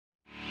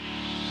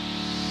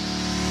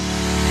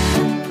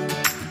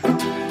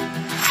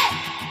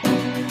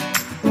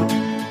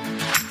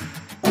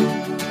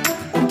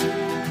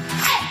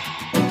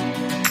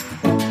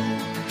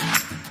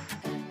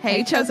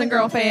Hey, Chosen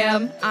Girl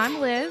fam.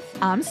 I'm Liz.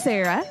 I'm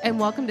Sarah. And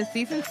welcome to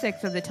Season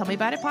 6 of the Tell Me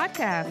About It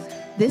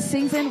podcast. This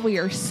season, we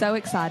are so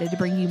excited to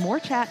bring you more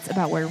chats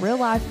about where real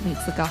life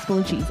meets the gospel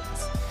of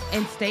Jesus.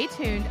 And stay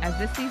tuned, as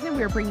this season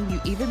we are bringing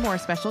you even more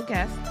special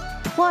guests.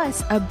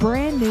 Plus, a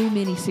brand new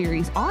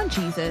mini-series on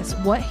Jesus,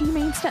 what he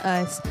means to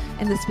us,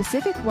 and the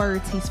specific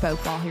words he spoke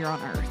while here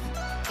on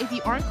earth. If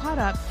you aren't caught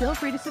up, feel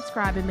free to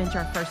subscribe and binge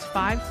our first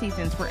 5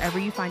 seasons wherever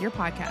you find your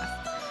podcast.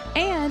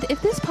 And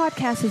if this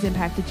podcast has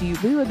impacted you,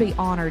 we would be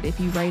honored if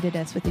you rated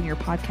us within your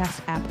podcast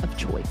app of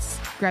choice.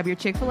 Grab your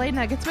Chick-fil-A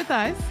nuggets with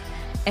us.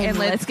 And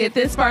let's get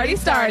this party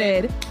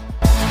started.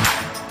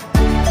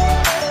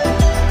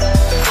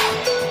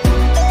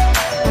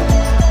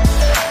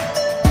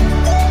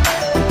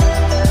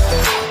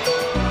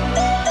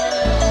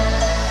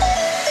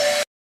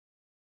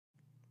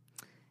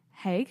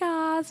 Hey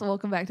guys,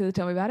 welcome back to the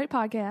Tell Me About It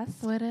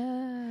podcast. What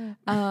up?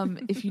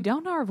 If you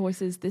don't know our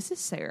voices, this is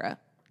Sarah.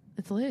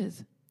 It's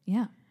Liz.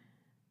 Yeah.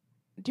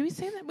 Do we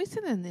say that? We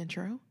said that in the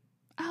intro.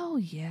 Oh,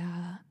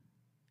 yeah.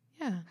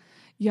 Yeah.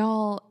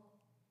 Y'all,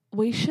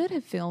 we should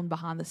have filmed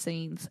behind the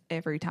scenes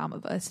every time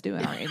of us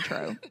doing our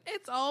intro.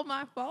 It's all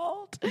my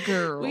fault.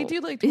 Girl. We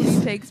do like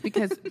 20 takes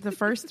because the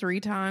first 3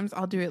 times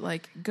I'll do it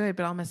like good,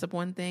 but I'll mess up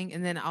one thing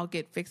and then I'll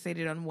get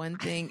fixated on one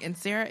thing. And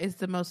Sarah is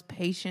the most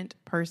patient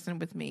person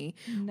with me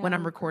when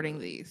I'm recording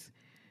these.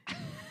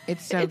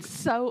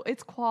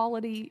 It's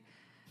quality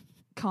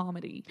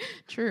comedy.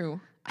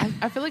 True.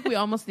 I feel like we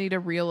almost need a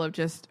reel of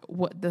just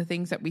what the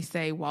things that we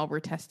say while we're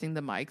testing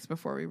the mics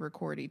before we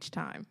record each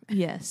time.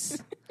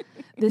 Yes.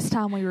 This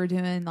time we were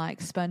doing like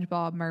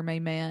SpongeBob,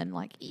 Mermaid Man,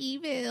 like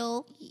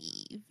evil.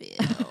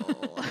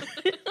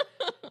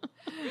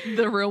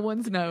 The real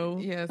ones know.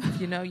 Yes,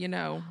 you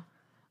know.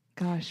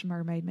 Gosh,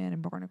 Mermaid Man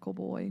and Barnacle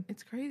Boy.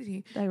 It's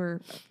crazy. They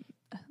were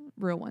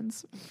real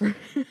ones.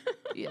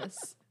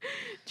 Yes.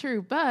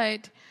 True,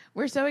 but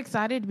we're so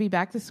excited to be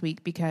back this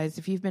week because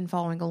if you've been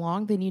following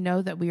along, then you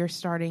know that we are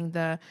starting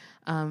the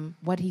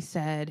What He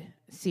Said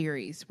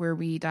series where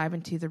we dive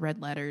into the red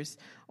letters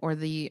or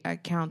the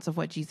accounts of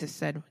what Jesus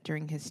said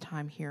during his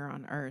time here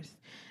on earth.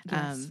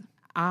 Yes.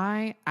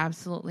 I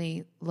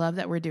absolutely love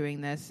that we're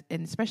doing this,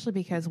 and especially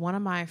because one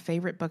of my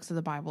favorite books of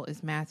the Bible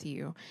is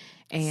Matthew,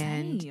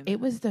 and Same. it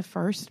was the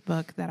first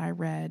book that I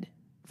read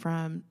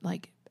from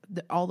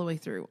all the way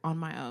through on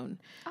my own.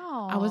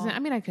 Oh,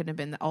 I couldn't have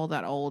been all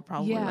that old,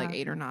 probably Yeah. like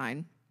 8 or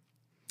 9.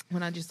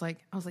 When I was like,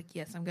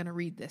 yes, I'm going to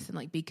read this and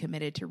like be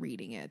committed to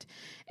reading it.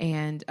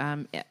 And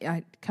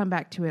I come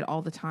back to it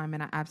all the time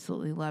and I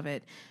absolutely love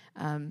it.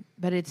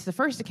 But it's the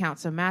first account.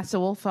 So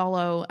we'll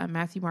follow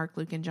Matthew, Mark,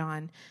 Luke, and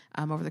John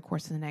over the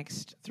course of the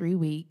next 3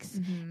 weeks.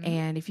 Mm-hmm.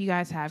 And if you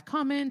guys have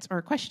comments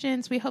or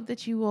questions, we hope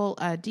that you will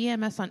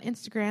DM us on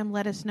Instagram.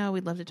 Let us know.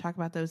 We'd love to talk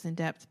about those in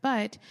depth.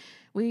 But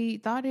we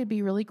thought it'd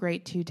be really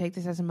great to take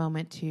this as a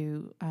moment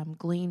to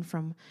glean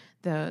from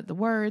the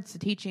words, the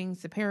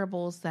teachings, the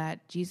parables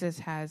that Jesus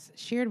has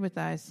shared with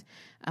us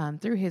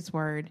through his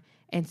word.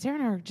 And Sarah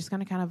and I are just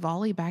going to kind of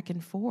volley back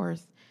and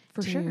forth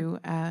to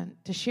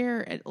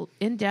share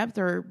in depth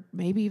or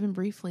maybe even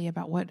briefly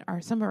about what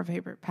are some of our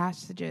favorite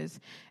passages.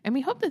 And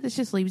we hope that this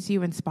just leaves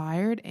you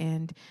inspired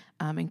and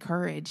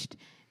encouraged.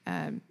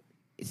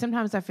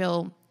 Sometimes I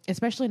feel,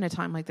 especially in a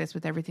time like this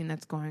with everything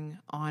that's going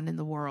on in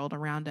the world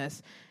around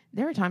us,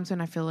 there are times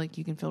when I feel like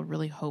you can feel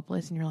really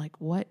hopeless and you're like,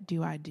 what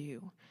do I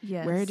do?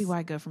 Yes. Where do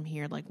I go from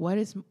here? Like, what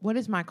is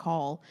my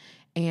call?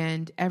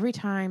 And every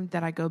time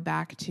that I go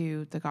back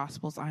to the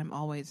Gospels, I'm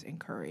always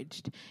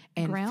encouraged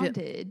and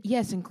grounded.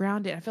 And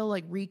grounded. I feel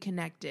like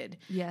reconnected.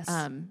 Yes.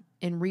 And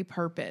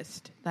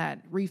repurposed,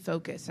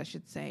 refocused, I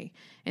should say.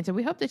 And so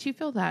we hope that you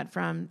feel that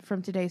from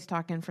today's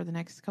talk and for the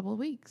next couple of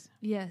weeks.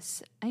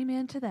 Yes.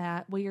 Amen to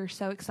that. We are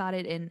so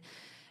excited.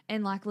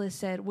 And like Liz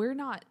said, we're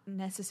not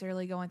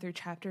necessarily going through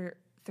chapter,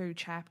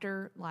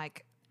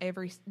 like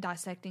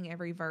dissecting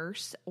every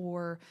verse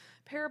or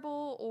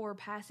parable or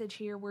passage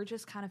here. We're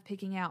just kind of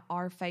picking out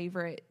our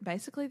favorite,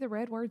 basically the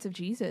red words of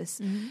Jesus.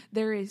 Mm-hmm.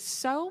 There is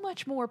so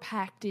much more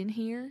packed in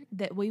here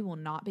that we will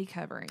not be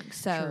covering.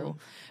 So True.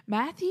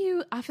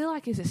 Matthew, I feel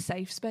like, is a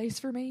safe space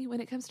for me when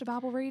it comes to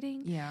Bible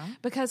reading. Yeah.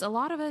 Because a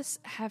lot of us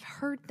have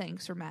heard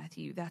things from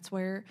Matthew. That's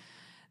where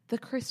the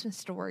Christmas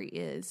story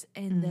is,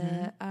 and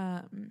the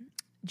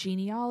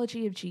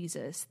genealogy of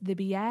Jesus, the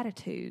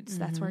Beatitudes.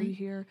 That's where you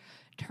hear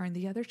turn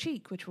the other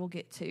cheek, which we'll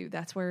get to.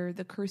 That's where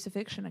the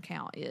crucifixion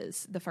account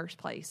is, the first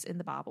place in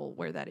the Bible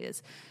where that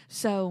is.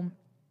 So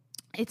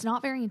it's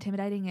not very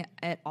intimidating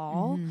at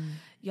all.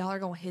 Y'all are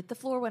going to hit the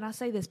floor when I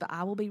say this, but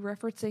I will be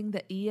referencing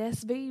the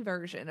ESV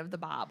version of the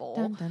Bible.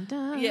 Dun, dun,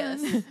 dun.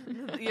 Yes.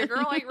 Your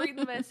girl ain't reading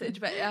the message,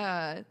 but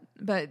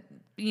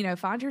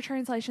find your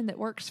translation that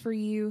works for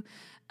you.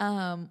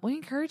 We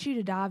encourage you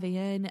to dive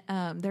in.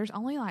 There's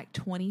only like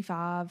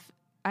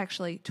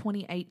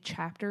 28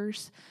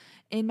 chapters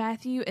in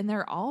Matthew, and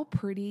they're all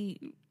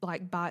pretty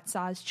like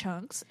bite-sized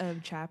chunks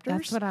of chapters.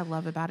 That's what I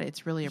love about it.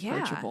 It's really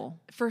approachable.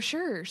 Yeah, for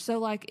sure. So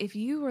like if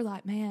you were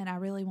like, man, I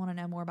really want to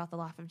know more about the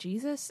life of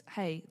Jesus,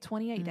 hey,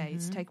 28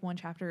 days, take one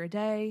chapter a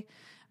day.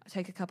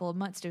 take a couple of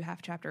months, do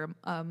half chapter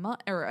a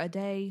month or a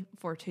day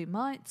for 2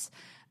 months.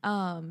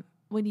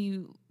 When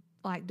you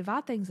like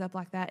divide things up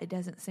like that, it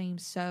doesn't seem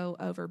so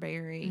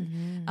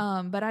overbearing.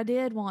 But I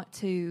did want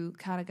to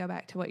kind of go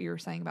back to what you were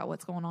saying about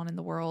what's going on in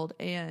the world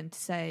and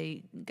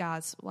say,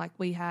 guys, like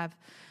we have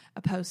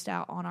a post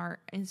out on our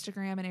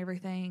Instagram and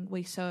everything.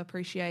 We so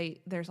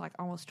appreciate, there's like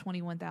almost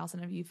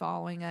 21,000 of you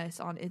following us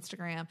on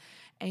Instagram.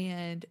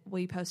 And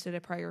we posted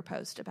a prayer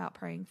post about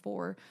praying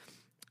for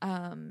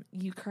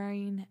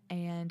Ukraine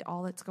and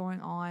all that's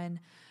going on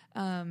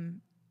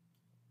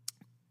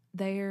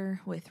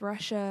there with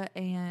Russia.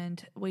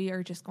 And we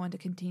are just going to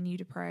continue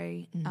to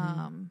pray.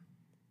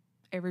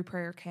 Every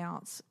prayer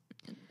counts,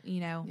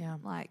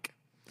 like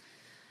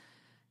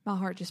my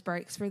heart just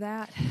breaks for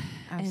that.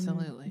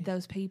 Absolutely. And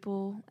those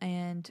people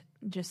and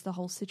just the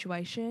whole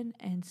situation.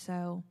 And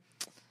so,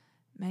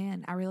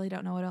 man, I really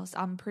don't know what else.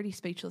 I'm pretty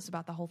speechless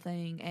about the whole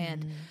thing.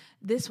 And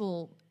this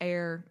will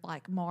air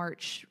like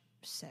March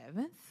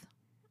 7th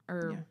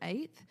or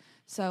 8th.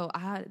 So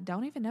I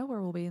don't even know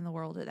where we'll be in the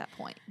world at that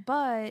point.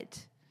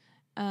 But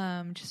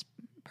just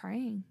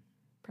praying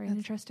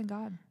and trusting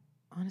God.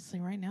 Honestly,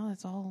 right now,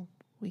 that's all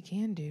we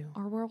can do.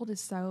 Our world is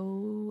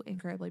so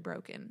incredibly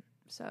broken.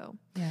 So,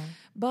 yeah.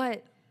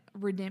 But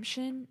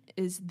redemption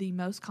is the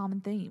most common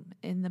theme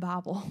in the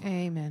Bible.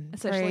 Amen.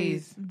 Especially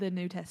Praise. the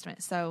New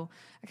Testament. So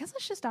I guess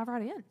let's just dive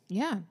right in.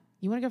 Yeah.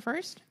 You want to go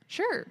first?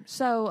 Sure.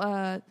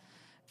 So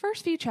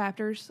first few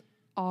chapters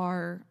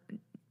are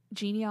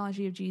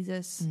genealogy of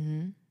Jesus,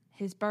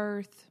 his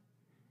birth,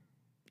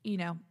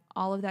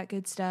 all of that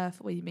good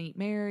stuff. We meet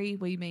Mary,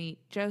 we meet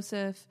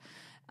Joseph.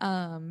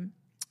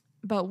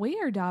 But we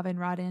are diving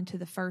right into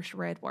the first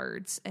red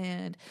words.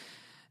 And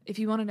if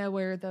you want to know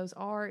where those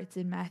are, it's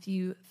in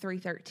Matthew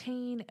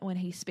 3:13 when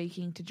he's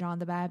speaking to John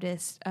the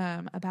Baptist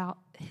about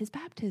his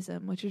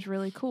baptism, which is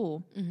really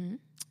cool.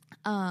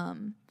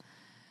 I'm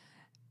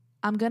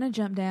going to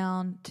jump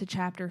down to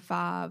chapter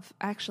 5.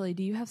 Actually,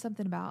 do you have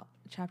something about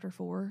chapter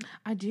 4?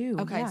 I do.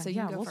 Okay, yeah, so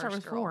you go we'll first, start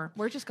with girl. 4.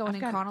 We're just going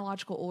in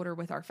chronological order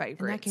with our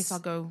favorites. In that case,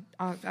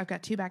 I've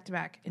got 2 back to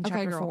back in okay,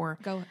 chapter girl. 4.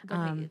 Go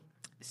ahead.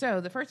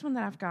 So the first one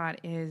that I've got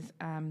is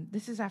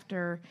this is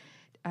after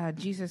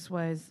Jesus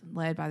was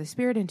led by the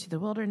Spirit into the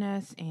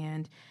wilderness,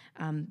 and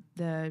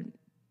the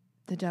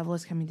devil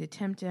is coming to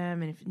tempt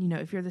him. And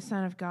if you're the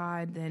Son of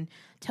God, then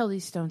tell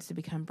these stones to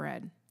become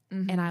bread.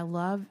 And I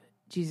love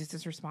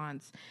Jesus'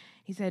 response.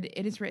 He said,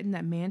 "It is written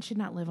that man should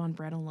not live on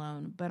bread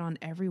alone, but on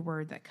every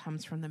word that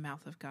comes from the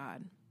mouth of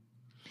God."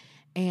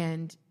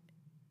 And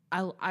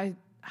I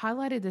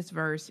highlighted this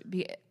verse.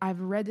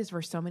 I've read this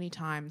verse so many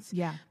times.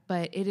 Yeah.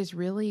 But it is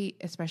really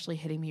especially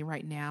hitting me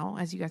right now.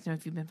 As you guys know,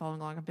 if you've been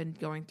following along, I've been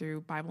going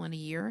through Bible in a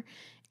year.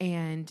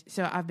 And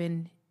so I've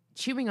been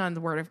chewing on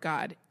the Word of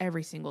God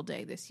every single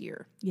day this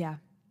year. Yeah.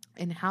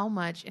 And how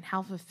much and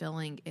how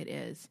fulfilling it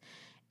is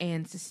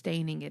and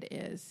sustaining it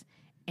is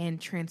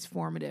and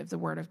transformative the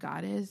Word of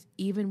God is,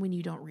 even when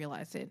you don't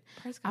realize it.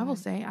 Praise God. I will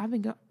say,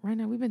 right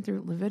now, we've been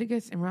through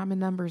Leviticus and we're in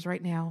Numbers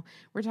right now.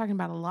 We're talking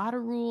about a lot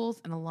of rules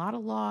and a lot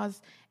of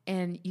laws,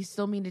 and you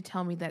still mean to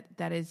tell me that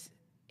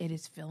it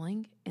is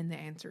filling? And the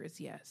answer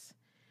is yes.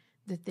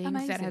 The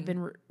things that have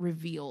been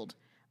revealed,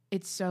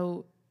 it's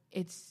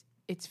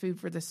food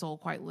for the soul,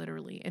 quite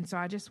literally. And so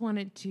I just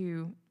wanted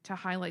to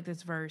highlight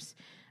this verse,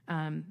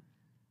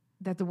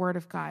 that the Word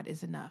of God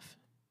is enough.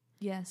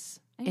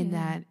 Yes. And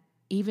that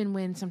even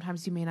when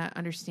sometimes you may not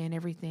understand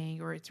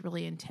everything or it's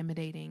really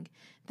intimidating,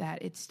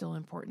 that it's still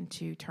important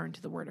to turn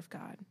to the Word of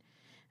God.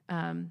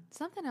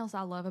 Something else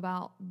I love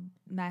about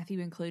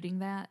Matthew including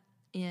that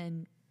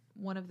in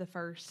one of the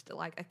first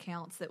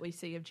accounts that we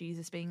see of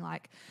Jesus being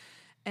like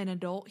an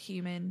adult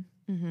human,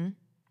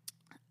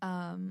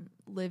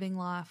 living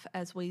life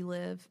as we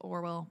live,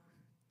 or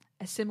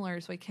as similar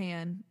as we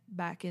can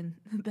back in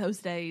those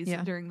days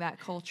during that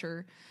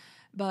culture.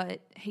 But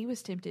he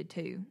was tempted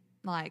too.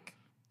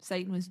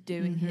 Satan was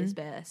doing his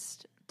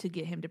best to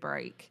get him to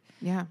break.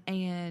 Yeah.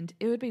 And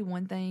it would be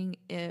one thing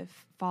if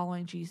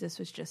following Jesus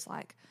was just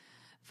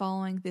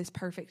following this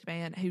perfect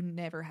man who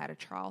never had a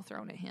trial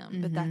thrown at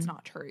him, but that's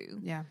not true.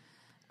 Yeah.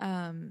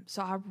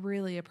 So I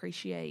really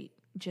appreciate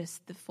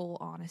just the full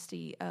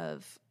honesty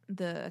of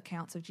the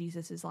accounts of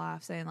Jesus's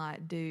life, saying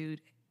dude,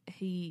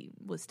 he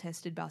was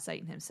tested by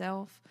Satan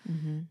himself,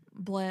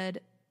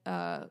 bled,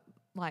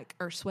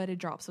 or sweated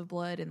drops of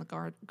blood in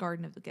the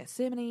Garden of the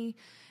Gethsemane,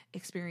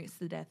 experienced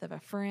the death of a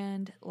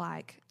friend.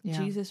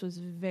 Jesus was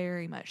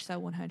very much so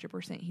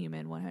 100%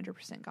 human,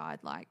 100% God.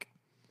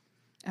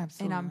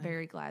 Absolutely. And I'm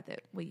very glad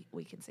that we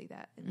can see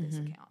that in this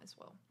account as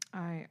well.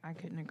 I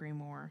couldn't agree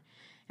more.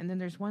 And then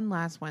there's one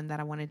last one that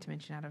I wanted to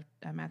mention out of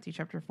Matthew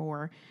chapter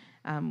 4,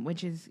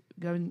 which is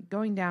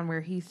going down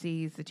where he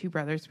sees the 2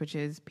 brothers, which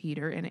is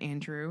Peter and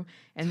Andrew,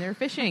 and they're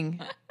fishing.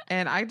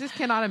 And I just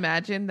cannot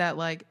imagine that,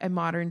 a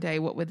modern day,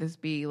 what would this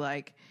be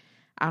like?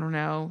 I don't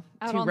know.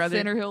 Out 2 on brothers,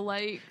 Center Hill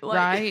Lake.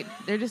 Right?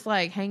 They're just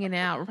hanging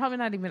out. We're probably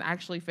not even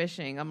actually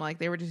fishing. I'm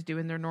they were just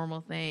doing their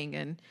normal thing.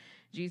 And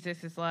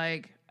Jesus is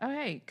like, "Oh,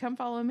 hey, come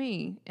follow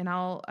me and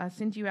I'll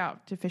send you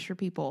out to fish for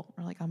people,"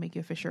 or I'll make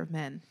you a fisher of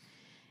men.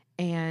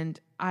 And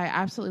I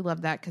absolutely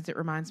love that because it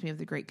reminds me of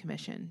the Great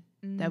Commission,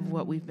 of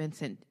what we've been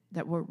sent,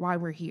 why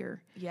we're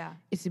here. Yeah.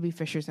 Is to be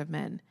fishers of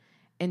men.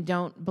 And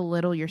don't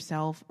belittle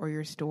yourself or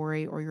your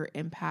story or your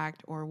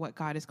impact or what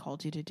God has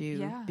called you to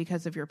do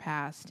because of your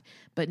past.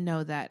 But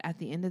know that at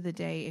the end of the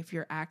day, if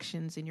your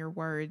actions and your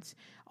words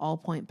all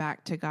point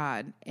back to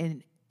God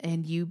and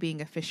you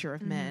being a fisher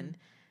of men,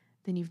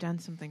 then you've done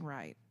something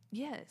right.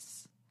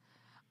 Yes.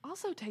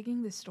 Also,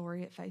 taking this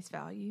story at face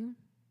value,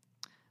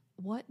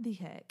 what the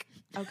heck?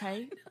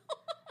 Okay.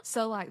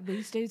 So, like,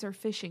 these dudes are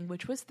fishing,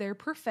 which was their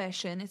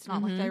profession. It's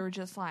not like they were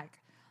just like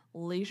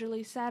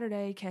leisurely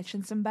Saturday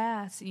catching some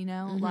bass, you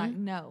know? Like,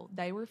 no,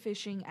 they were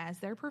fishing as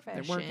their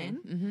profession. They're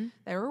working.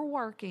 They were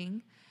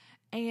working.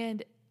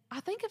 And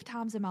I think of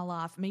times in my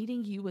life,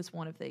 meeting you was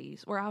one of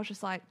these, where I was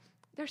just like,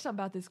 there's something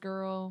about this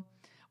girl.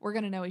 We're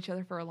going to know each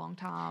other for a long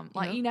time.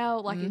 Like, you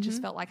know, like it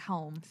just felt like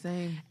home.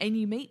 Same. And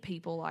you meet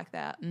people like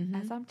that.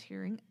 As I'm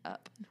tearing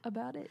up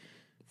about it,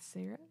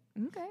 Sarah.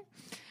 Okay.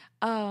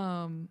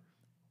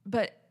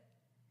 But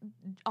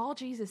all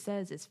Jesus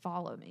says is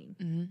follow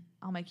me.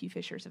 I'll make you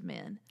fishers of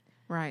men.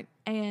 Right.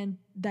 And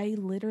they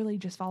literally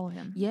just follow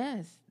him.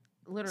 Yes.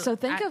 Literally. So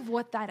think of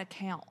what that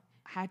account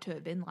had to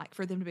have been like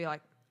for them to be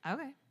like,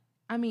 okay.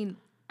 I mean,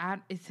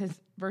 it says,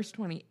 verse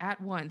 20,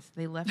 at once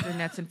they left their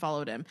nets and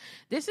followed him.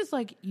 This is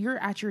like you're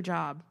at your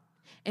job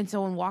and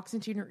someone walks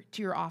into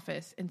your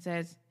office and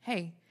says,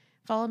 hey,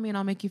 follow me and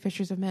I'll make you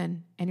fishers of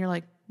men. And you're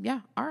like, yeah,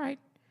 all right.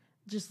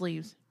 Just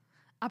leaves.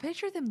 I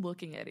picture them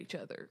looking at each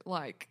other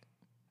like,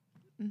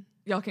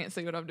 y'all can't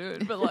see what I'm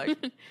doing, but like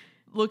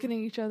looking at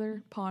each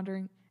other,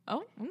 pondering,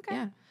 oh, okay.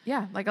 Yeah.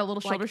 Yeah. Like a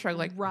little shoulder shrug,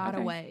 like right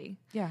okay. away.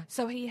 Yeah.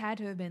 So he had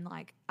to have been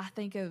like, I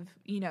think of,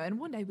 you know, and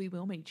one day we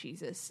will meet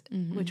Jesus,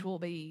 which will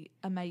be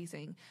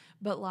amazing.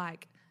 But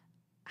like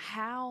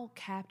how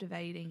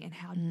captivating and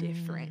how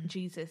different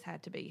Jesus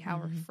had to be, how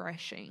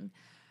refreshing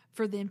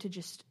for them to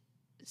just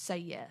say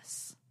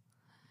yes.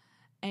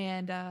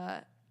 And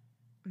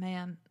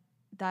man,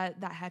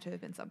 that had to have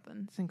been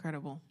something. It's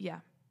incredible. Yeah.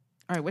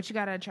 All right, what you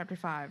got out of chapter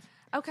 5?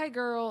 Okay,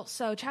 girl.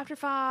 So chapter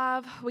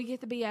 5, we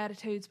get the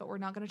Beatitudes, but we're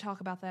not going to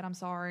talk about that. I'm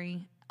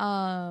sorry.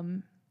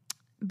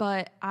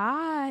 But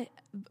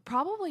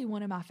probably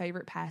one of my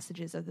favorite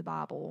passages of the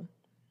Bible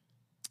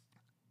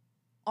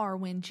are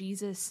when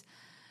Jesus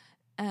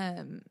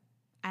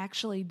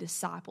actually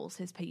disciples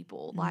his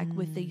people, like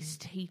with these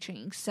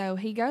teachings. So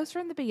he goes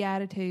from the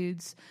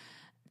Beatitudes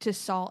to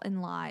salt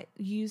and light,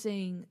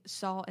 using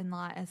salt and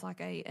light as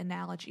like a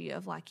analogy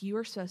of like you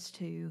are supposed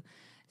to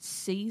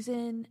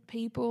season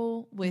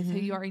people with who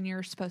you are, and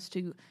you're supposed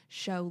to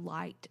show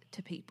light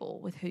to people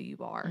with who you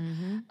are,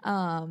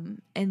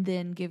 and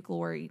then give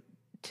glory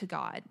to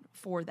God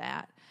for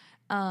that.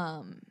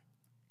 And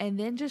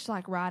then just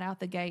like right out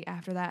the gate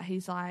after that,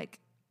 he's like,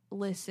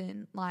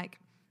 listen, like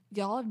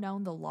y'all have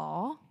known the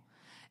law.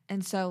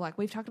 And so like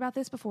we've talked about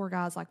this before,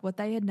 guys, like what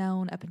they had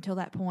known up until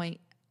that point,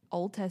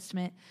 Old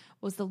Testament,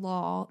 was the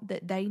law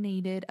that they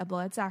needed a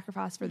blood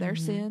sacrifice for their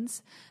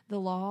sins. The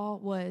law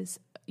was,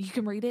 you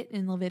can read it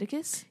in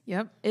Leviticus.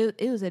 Yep.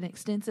 It was an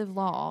extensive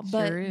law,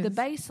 but Sure is. the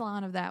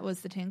baseline of that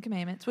was the 10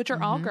 Commandments, which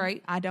are all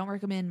great. I don't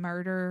recommend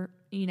murder,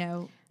 you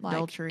know, like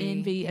Adultery,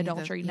 envy, any of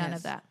adultery, the- none yes.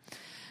 of that.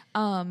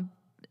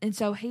 And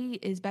so he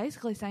is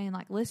basically saying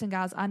like, listen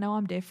guys, I know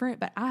I'm different,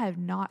 but I have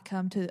not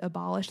come to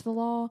abolish the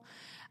law.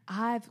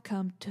 I've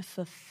come to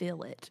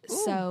fulfill it.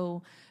 Ooh.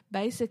 So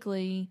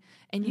basically,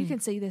 and you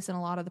can see this in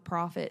a lot of the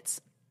prophets,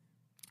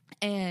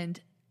 and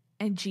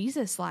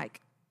Jesus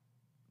like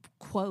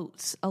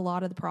quotes a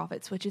lot of the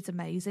prophets, which is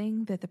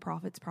amazing that the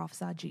prophets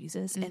prophesied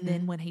Jesus. And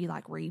then when he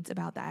like reads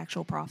about the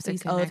actual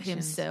prophecies of connections.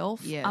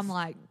 himself, Yes. I'm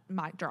like,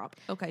 mic drop.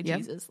 Okay, Yep.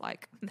 Jesus,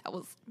 like that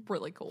was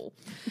really cool.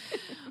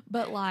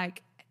 But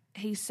like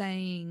he's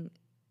saying,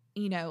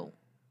 you know,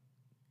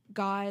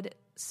 God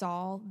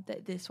saw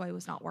that this way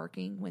was not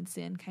working when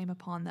sin came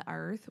upon the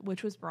earth,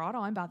 which was brought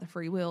on by the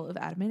free will of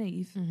Adam and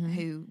Eve,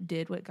 who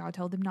did what God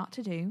told them not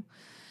to do.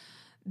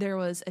 There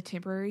was a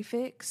temporary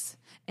fix,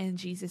 and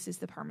Jesus is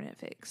the permanent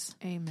fix.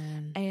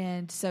 Amen.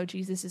 And so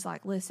Jesus is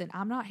like, listen,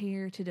 I'm not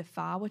here to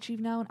defy what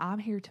you've known. I'm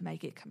here to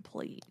make it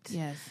complete.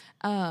 Yes.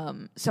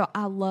 So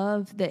I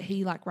love that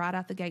he like right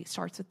out the gate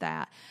starts with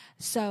that.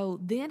 So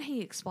then he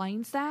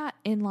explains that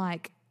in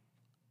like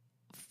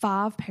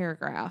 5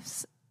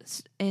 paragraphs,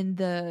 and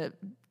the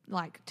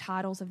like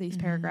titles of these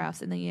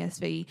paragraphs in the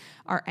ESV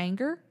are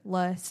anger,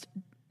 lust,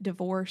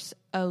 divorce,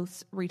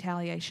 oaths,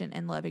 retaliation,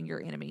 and loving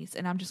your enemies.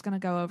 And I'm just going to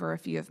go over a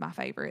few of my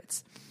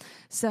favorites.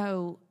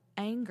 So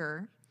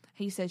anger,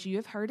 he says, you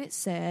have heard it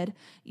said,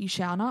 you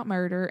shall not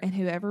murder, and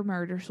whoever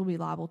murders will be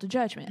liable to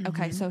judgment.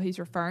 Okay, so he's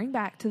referring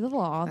back to the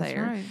law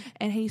there. right.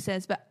 And he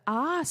says, but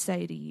I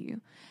say to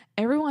you,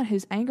 everyone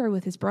who's angry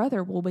with his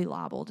brother will be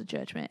liable to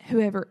judgment.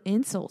 Whoever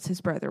insults his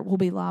brother will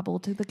be liable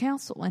to the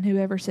council. And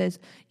whoever says,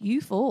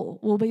 you fool,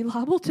 will be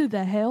liable to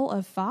the hell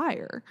of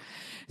fire.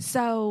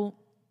 So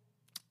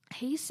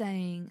he's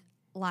saying,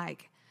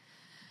 like,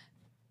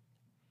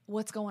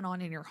 what's going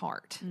on in your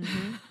heart.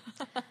 Mm-hmm.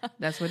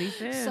 That's what he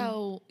said.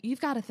 So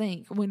you've got to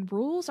think, when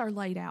rules are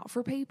laid out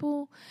for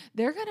people,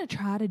 they're going to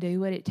try to do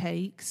what it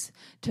takes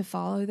to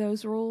follow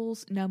those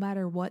rules, no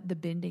matter what the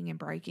bending and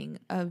breaking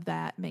of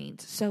that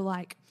means. So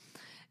like,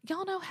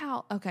 y'all know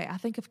how, okay, I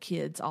think of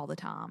kids all the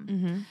time.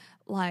 Mm-hmm.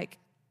 Like,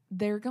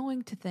 they're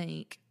going to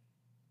think,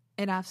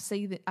 and I've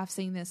seen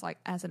this like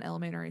as an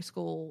elementary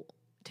school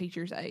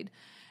teacher's aide,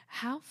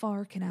 how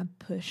far can I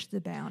push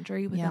the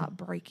boundary without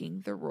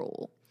breaking the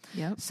rule?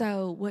 Yep.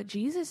 So what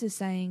Jesus is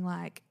saying,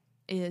 like,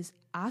 is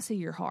I see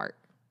your heart.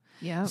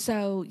 Yep.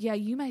 So, yeah,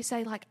 you may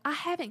say, like, I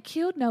haven't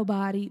killed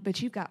nobody,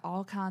 but you've got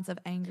all kinds of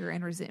anger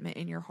and resentment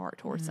in your heart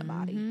towards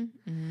somebody.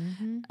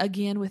 Mm-hmm.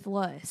 Again, with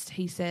lust,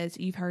 he says,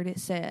 you've heard it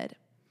said,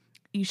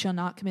 you shall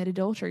not commit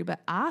adultery.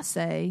 But I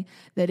say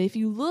that if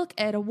you look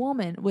at a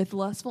woman with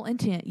lustful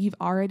intent, you've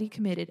already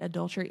committed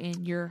adultery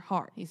in your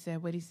heart. He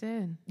said what he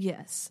said.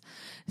 Yes.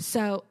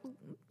 So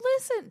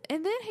listen,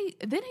 and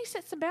then he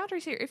sets some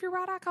boundaries here. If your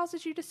right eye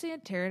causes you to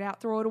sin, tear it out,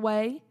 throw it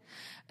away.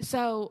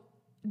 So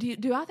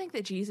do I think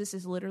that Jesus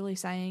is literally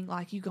saying,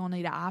 like, you're going to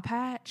need an eye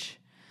patch?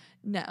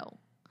 No.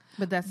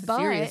 But that's the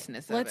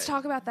seriousness of it. Let's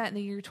talk about that in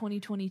the year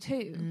 2022.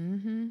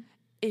 Mm-hmm.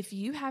 If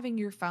you having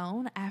your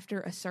phone after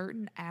a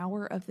certain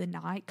hour of the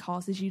night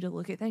causes you to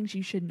look at things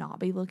you should not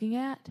be looking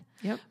at,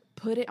 Yep.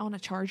 put it on a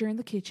charger in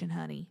the kitchen,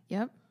 honey.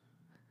 Yep.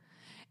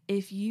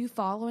 If you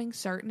following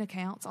certain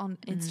accounts on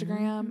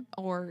Instagram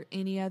or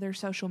any other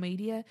social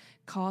media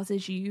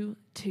causes you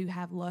to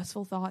have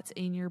lustful thoughts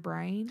in your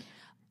brain,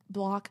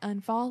 block,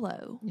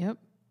 unfollow. Yep.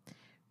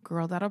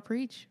 Girl, that'll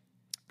preach.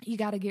 You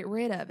got to get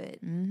rid of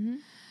it.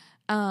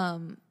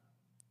 Mm-hmm.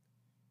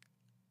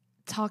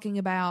 Talking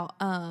about,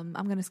 I'm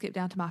going to skip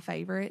down to my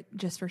favorite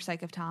just for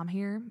sake of time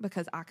here,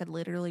 because I could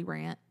literally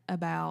rant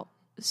about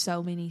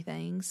so many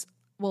things.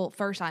 Well,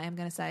 first I am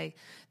going to say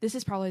this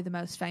is probably the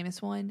most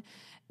famous one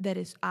that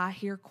is I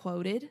hear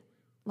quoted.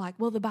 Like,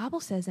 well, the Bible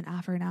says an eye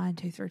for an eye and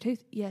tooth for a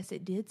tooth. Yes,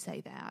 it did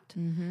say that.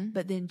 Mm-hmm.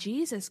 But then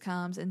Jesus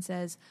comes and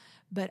says,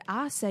 but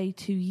I say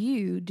to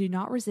you, do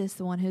not resist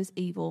the one who is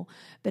evil.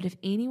 But if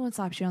anyone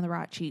slaps you on the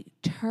right cheek,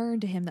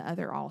 turn to him the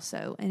other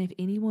also. And if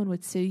anyone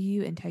would sue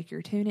you and take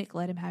your tunic,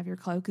 let him have your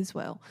cloak as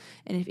well.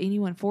 And if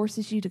anyone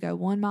forces you to go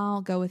 1 mile,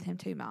 go with him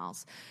 2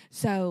 miles.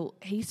 So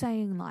he's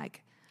saying,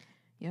 like,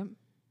 Yep.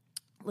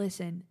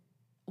 listen,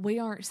 we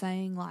aren't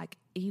saying like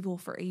evil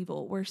for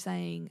evil. We're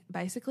saying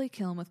basically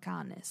kill him with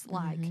kindness.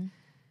 Like,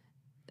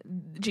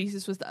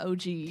 Jesus was the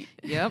OG.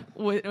 Yep.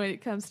 when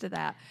it comes to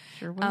that.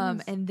 Sure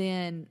was. And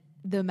then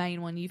the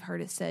main one, you've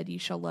heard it said, you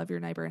shall love your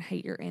neighbor and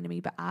hate your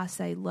enemy. But I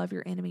say, love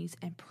your enemies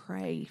and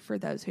pray for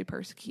those who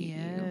persecute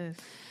you.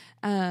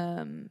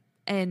 And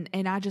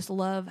I just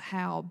love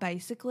how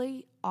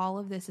basically all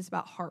of this is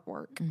about heart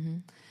work. Mm-hmm.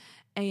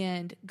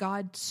 And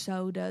God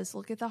so does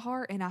look at the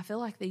heart. And I feel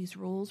like these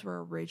rules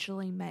were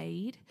originally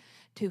made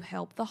to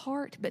help the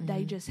heart, but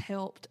they just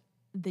helped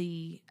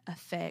the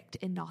effect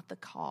and not the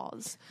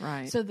cause.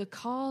 Right. So the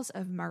cause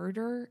of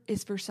murder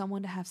is for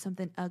someone to have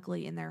something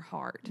ugly in their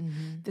heart.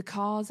 The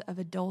cause of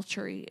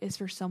adultery is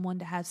for someone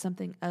to have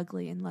something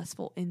ugly and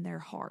lustful in their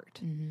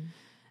heart.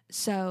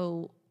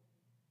 So,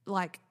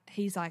 like,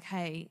 he's like,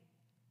 hey,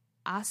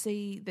 I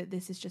see that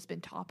this has just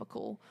been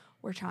topical.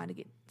 We're trying to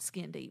get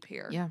skin deep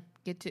here. Yeah.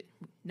 Get to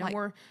no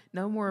Like-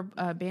 more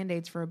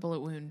Band-Aids for a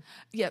bullet wound.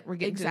 Yep, We're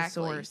getting to the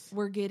source.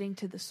 We're getting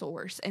to the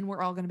source, and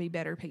we're all going to be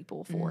better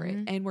people for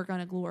it, and we're going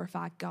to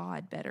glorify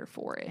God better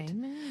for it.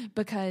 Amen.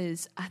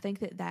 Because I think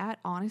that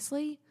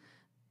honestly,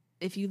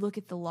 if you look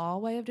at the law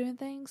way of doing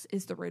things,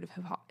 is the root of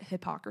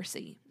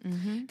hypocrisy.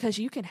 Because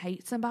you can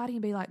hate somebody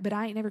and be like, but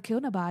I ain't never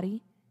killed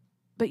nobody,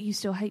 but you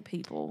still hate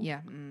people.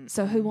 Yeah.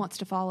 So who wants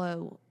to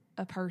follow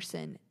a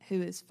person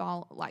who is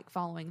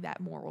following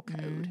that moral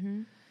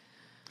code?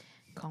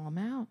 Call them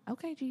out.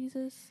 Okay,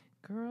 Jesus.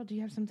 Girl, do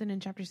you have something in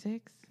chapter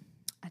 6?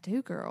 I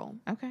do, girl.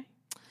 Okay.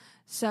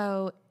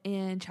 So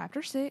in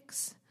chapter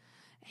 6,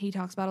 he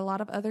talks about a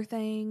lot of other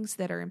things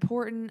that are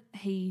important.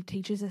 He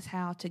teaches us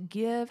how to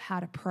give,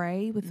 how to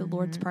pray with the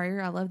Lord's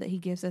Prayer. I love that he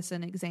gives us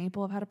an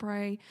example of how to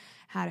pray,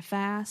 how to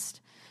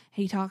fast.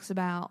 He talks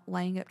about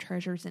laying up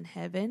treasures in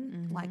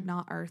heaven, like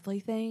not earthly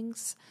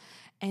things.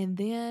 And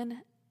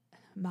then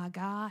my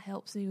guy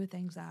helps me with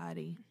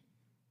anxiety.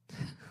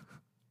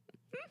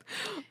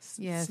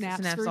 Yes,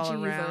 Snaps for all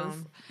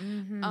Jesus.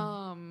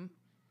 around.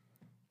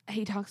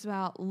 He talks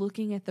about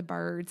looking at the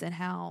birds and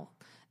how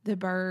the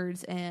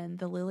birds and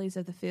the lilies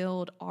of the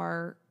field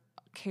are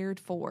cared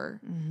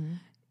for,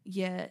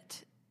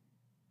 yet,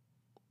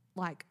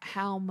 like,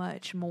 how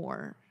much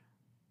more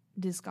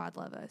does God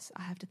love us?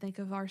 I have to think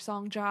of our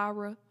song,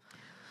 Jireh.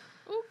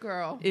 Oh,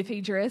 girl. If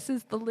he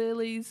dresses the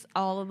lilies,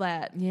 all of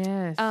that.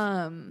 Yes.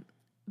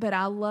 But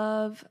I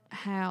love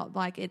how,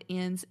 like, it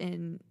ends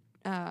in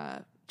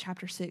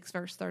chapter 6,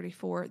 verse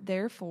 34.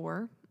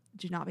 Therefore,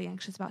 do not be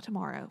anxious about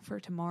tomorrow, for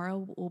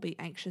tomorrow will be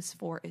anxious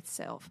for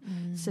itself.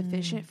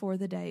 Sufficient for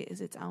the day is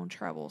its own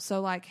trouble.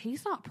 So, like,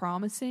 he's not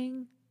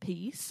promising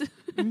peace,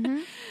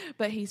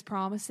 but he's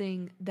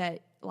promising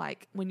that,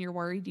 like, when you're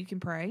worried, you can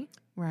pray.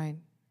 Right.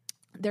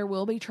 there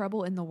will be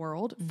trouble in the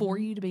world for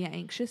you to be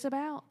anxious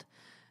about,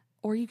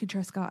 or you can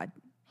trust God.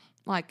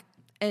 Like,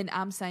 and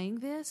I'm saying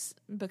this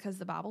because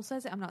the Bible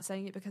says it. I'm not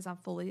saying it because I've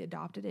fully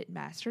adopted it and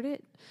mastered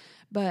it,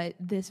 but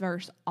this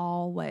verse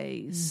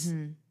always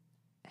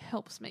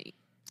helps me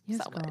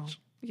so much.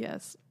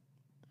 Yes.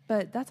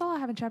 But that's all I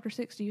have in chapter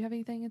 6. Do you have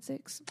anything in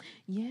 6?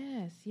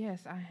 Yes,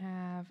 I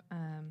have.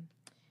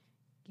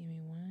 Give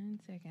me 1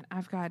 second.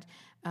 I've got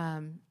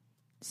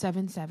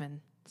 7:7.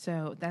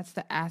 So that's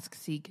the ask,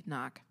 seek,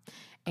 knock.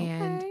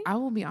 And Okay. I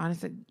will be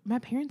honest, my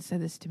parents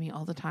said this to me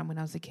all the time when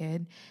I was a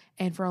kid.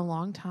 And for a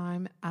long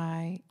time,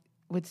 I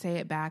would say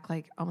it back,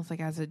 like almost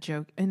like as a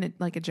joke,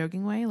 like a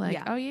joking way. Like,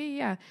 Yeah. oh,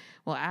 yeah.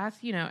 Well,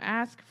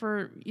 ask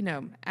for,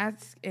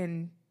 ask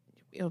and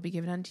it'll be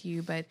given unto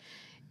you. But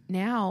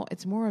now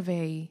it's more of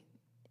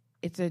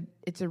it's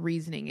a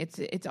reasoning.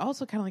 It's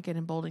also kind of like an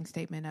emboldening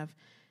statement of,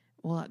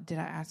 well, did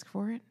I ask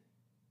for it?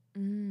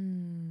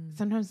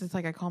 Sometimes it's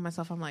like I call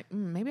myself, I'm like,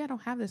 maybe I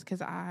don't have this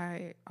because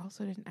I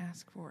also didn't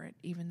ask for it,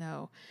 even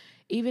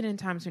in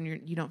times when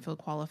you don't feel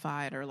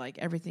qualified or like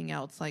everything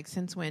else. Like,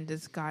 since when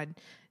does God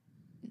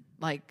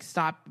like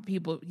stop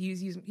people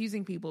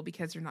using people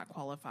because they're not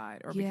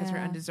qualified or because they're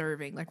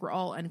undeserving? Like, we're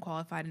all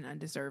unqualified and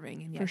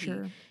undeserving, and yet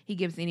he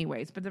gives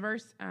anyways. But the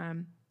verse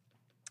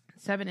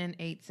 7 and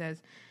 8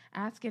 says,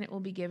 ask and it will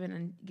be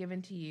given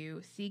to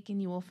you. Seek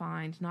and you will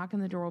find. Knock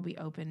and the door will be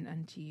opened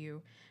unto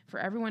you. For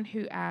everyone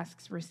who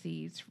asks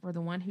receives. For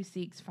the one who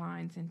seeks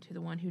finds. And to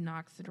the one who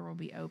knocks, the door will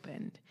be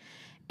opened.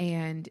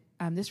 And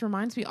this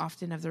reminds me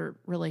often of the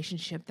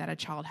relationship that a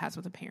child has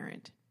with a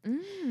parent.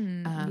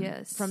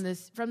 Yes. From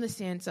the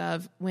sense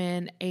of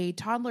when a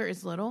toddler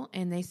is little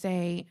and they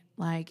say,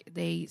 like,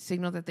 they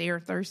signal that they are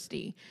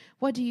thirsty.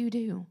 What do? You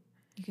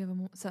give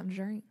them something to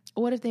drink.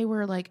 What if they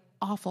were like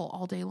awful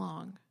all day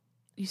long?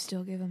 You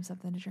still give them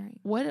something to drink.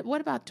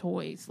 What about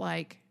toys?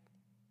 Like,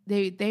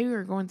 they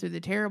were going through the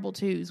terrible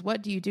twos.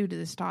 What do you do to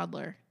this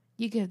toddler?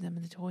 You give them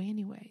the toy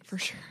anyways. For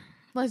sure.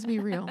 Let's be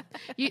real.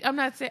 I'm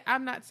not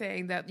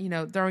saying that,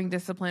 throwing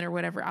discipline or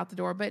whatever out the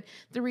door, but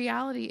the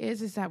reality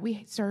is that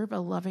we serve a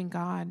loving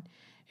God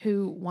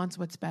who wants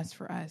what's best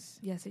for us.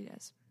 Yes, he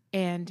does.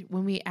 And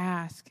when we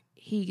ask,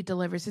 he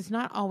delivers. It's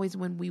not always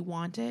when we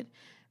want it,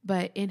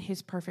 but in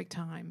his perfect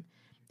time.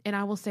 And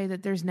I will say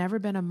that there's never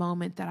been a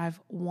moment that I've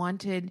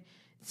wanted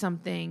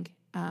something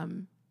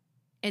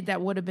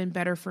that would have been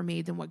better for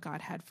me than what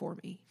God had for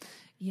me.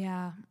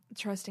 Yeah,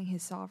 trusting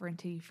his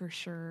sovereignty for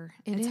sure.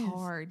 It's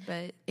hard,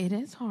 but it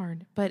is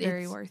hard, but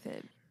very worth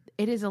it.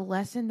 It is a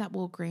lesson that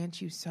will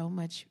grant you so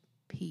much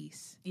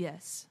peace.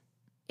 Yes,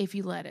 if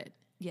you let it.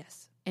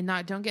 Yes, and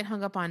don't get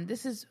hung up on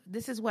this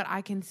is what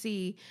I can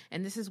see,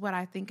 and this is what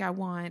I think I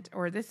want,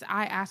 or this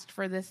I asked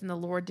for this and the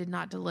Lord did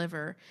not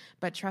deliver.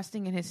 But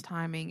trusting in His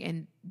timing,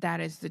 and that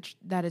is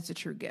the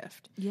true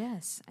gift.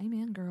 Yes,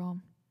 amen, girl.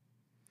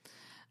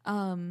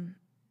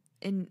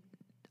 And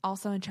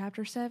also in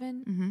chapter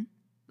 7,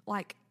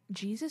 like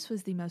Jesus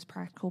was the most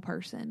practical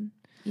person.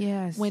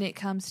 Yes, when it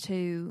comes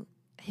to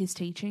His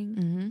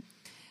teaching.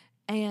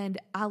 And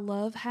I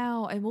love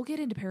how, and we'll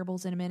get into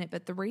parables in a minute,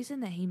 but the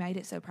reason that He made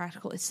it so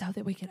practical is so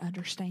that we can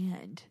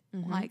understand.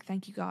 Like,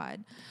 thank you,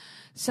 God.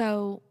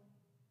 So,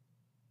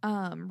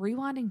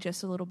 rewinding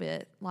just a little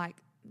bit, like,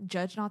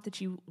 judge not that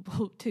you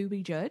will to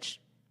be judged.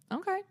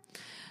 Okay.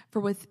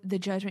 For with the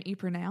judgment you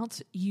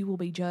pronounce, you will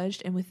be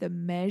judged, and with the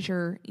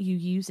measure you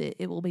use it,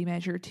 it will be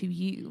measured to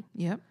you.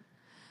 Yep.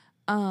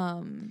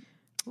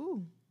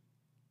 Ooh.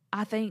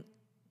 I think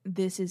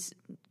this is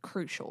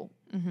crucial.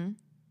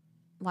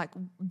 Like,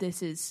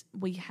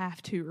 we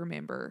have to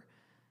remember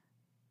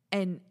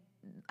and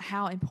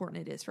how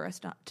important it is for us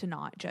to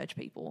not judge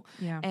people.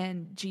 Yeah.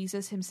 And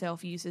Jesus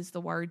himself uses the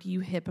word,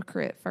 you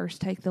hypocrite,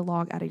 first take the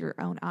log out of your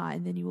own eye,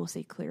 and then you will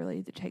see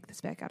clearly to take the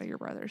speck out of your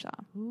brother's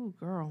eye. Ooh,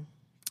 girl.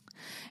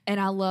 And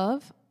I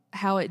love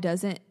how it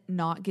doesn't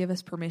not give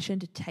us permission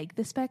to take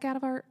the speck out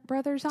of our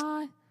brother's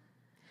eye.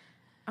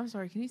 I'm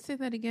sorry, can you say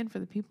that again for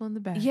the people in the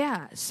back?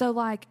 Yeah. So,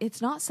 like,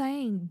 it's not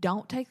saying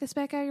don't take the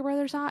speck out of your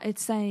brother's eye.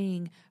 It's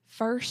saying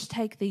first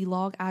take the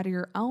log out of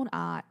your own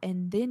eye,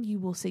 and then you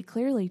will see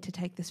clearly to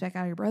take the speck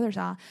out of your brother's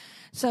eye.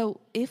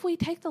 So if we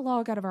take the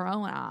log out of our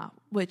own eye,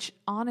 which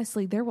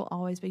honestly, there will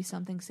always be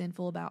something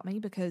sinful about me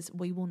because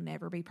we will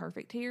never be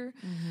perfect here.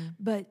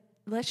 But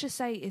let's just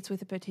say it's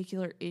with a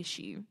particular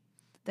issue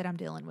that I'm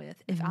dealing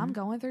with. If I'm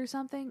going through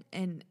something,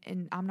 and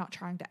I'm not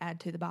trying to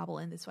add to the Bible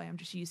in this way, I'm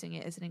just using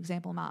it as an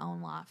example in my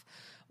own life.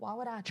 Why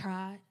would I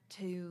try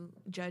to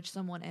judge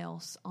someone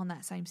else on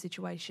that same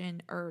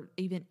situation or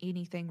even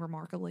anything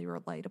remarkably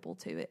relatable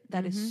to it?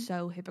 That is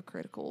so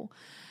hypocritical.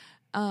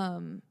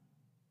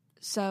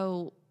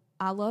 So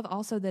I love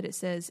also that it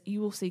says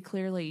you will see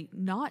clearly,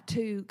 not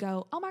to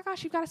go, oh my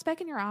gosh, you've got a speck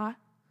in your eye.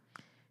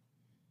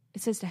 It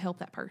says to help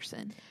that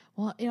person.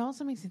 Well, it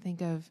also makes me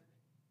think of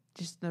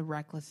just the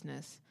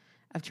recklessness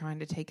of trying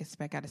to take a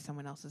speck out of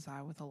someone else's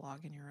eye with a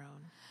log in your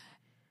own.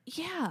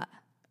 Yeah.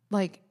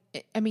 Like,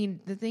 I mean,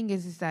 the thing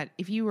is that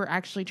if you were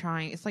actually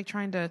trying, it's like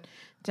trying to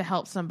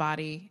help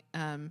somebody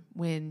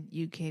when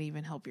you can't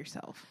even help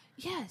yourself.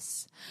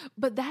 Yes,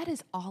 but that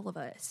is all of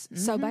us.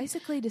 So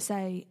basically to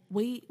say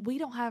we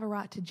don't have a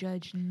right to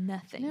judge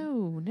nothing.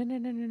 No.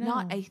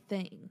 Not a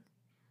thing.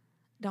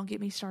 Don't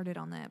get me started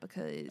on that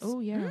because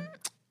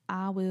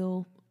I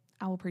will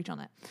preach on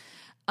that.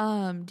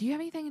 Do you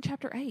have anything in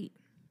chapter 8?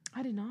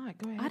 I did not.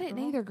 Go ahead. I didn't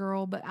either,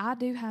 girl, but I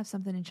do have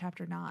something in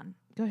chapter 9.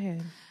 Go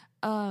ahead.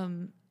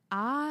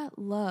 I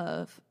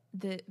love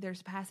that there's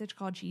a passage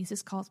called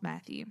Jesus Calls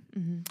Matthew.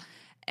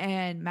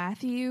 And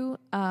Matthew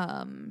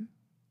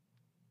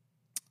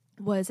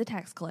was a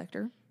tax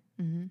collector.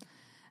 It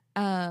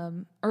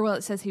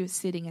says he was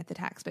sitting at the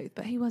tax booth,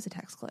 but he was a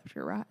tax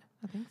collector, right?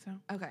 I think so.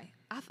 Okay.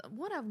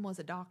 One of them was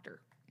a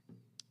doctor.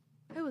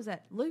 Who was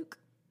that? Luke?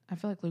 I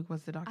feel like Luke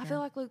was the doctor. I feel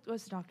like Luke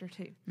was the doctor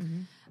too.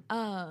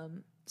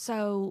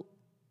 So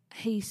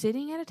he's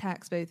sitting at a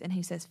tax booth and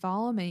he says,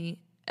 "Follow me."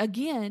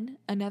 Again,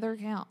 another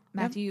account.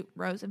 Matthew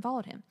rose and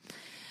followed him.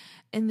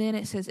 And then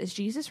it says, as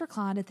Jesus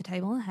reclined at the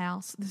table in the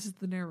house, this is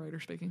the narrator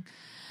speaking,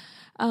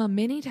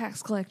 many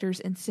tax collectors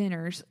and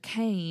sinners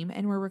came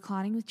and were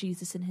reclining with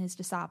Jesus and his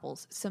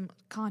disciples. Some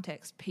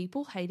context.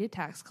 People hated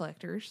tax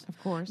collectors. Of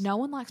course. No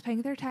one likes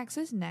paying their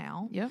taxes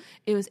now. Yep.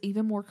 It was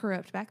even more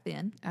corrupt back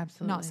then.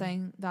 Absolutely. Not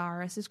saying the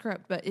IRS is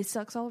corrupt, but it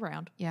sucks all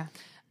around. Yeah.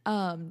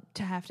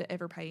 To have to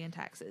ever pay in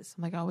taxes.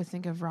 Like I always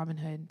think of Robin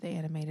Hood, the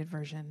animated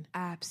version.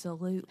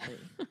 Absolutely.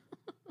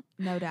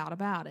 No doubt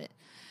about it.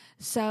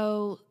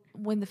 So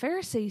when the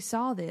Pharisees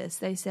saw this,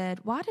 they said,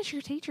 "Why does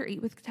your teacher eat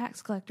with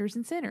tax collectors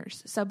and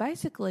sinners?" So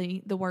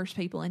basically the worst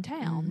people in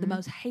town, the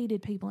most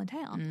hated people in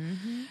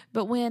town.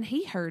 But when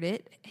he heard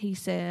it, he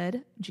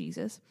said,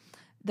 Jesus,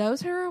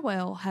 "Those who are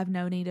well have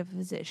no need of a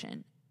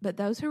physician, but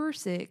those who are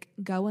sick,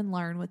 go and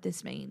learn what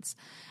this means.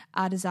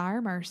 I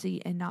desire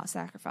mercy and not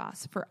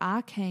sacrifice, for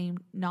I came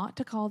not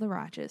to call the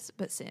righteous,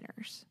 but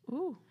sinners."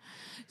 Ooh.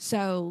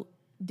 So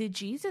did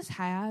Jesus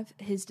have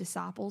his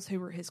disciples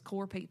who were his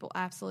core people?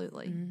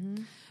 Absolutely.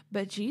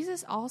 But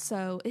Jesus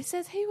also, it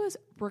says he was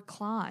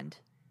reclined.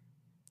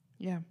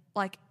 Yeah.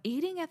 Like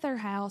eating at their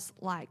house,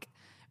 like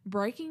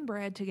breaking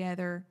bread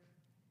together.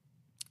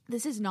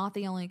 This is not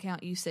the only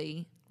account you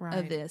see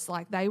of this.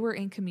 Like they were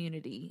in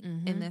community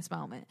in this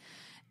moment.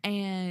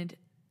 And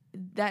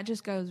that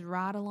just goes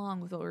right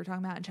along with what we were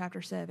talking about in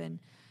chapter 7.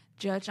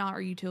 Judge not,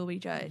 or you too will be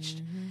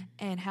judged.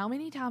 And how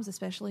many times,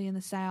 especially in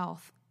the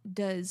South,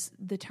 does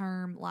the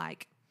term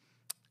like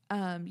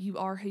you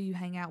are who you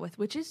hang out with,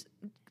 which is,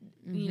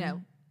 you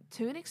know,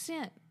 to an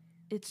extent,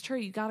 it's true.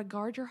 You got to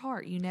guard your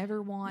heart. You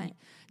never want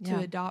to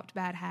adopt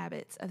bad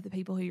habits of the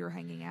people who you're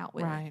hanging out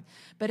with. Right.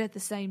 But at the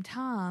same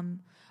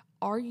time,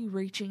 are you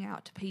reaching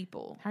out to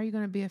people? How are you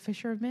going to be a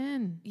fisher of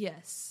men?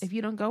 Yes. If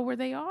you don't go where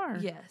they are.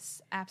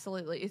 Yes,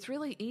 absolutely. It's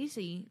really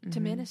easy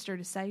to minister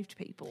to saved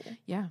people.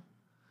 Yeah.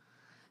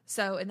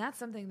 So, and that's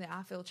something that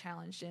I feel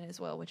challenged in as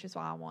well, which is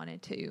why I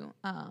wanted to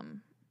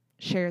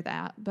share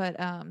that. But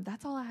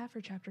that's all I have for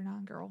chapter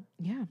 9, girl.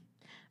 Yeah.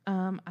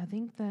 I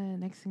think the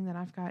next thing that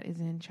I've got is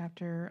in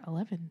chapter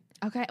 11.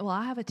 Okay. Well,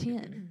 I have a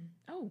 10.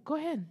 Oh, go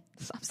ahead.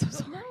 I'm so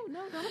sorry.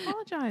 No, don't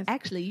apologize.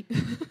 Actually,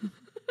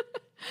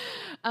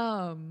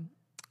 I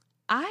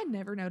had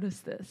never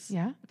noticed this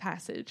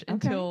passage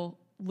until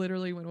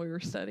literally when we were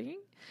studying.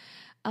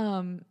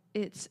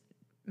 It's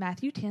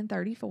Matthew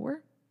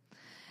 10:34.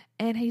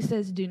 And he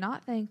says, "Do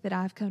not think that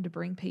I've come to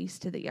bring peace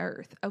to the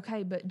earth."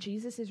 Okay, but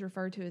Jesus is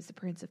referred to as the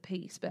Prince of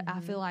Peace. But I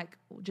feel like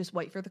just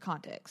wait for the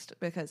context,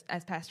 because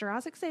as Pastor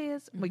Isaac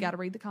says, we got to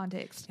read the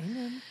context.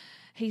 Amen.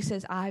 He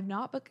says, I have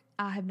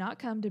not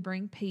come to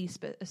bring peace,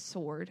 but a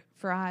sword.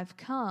 For I have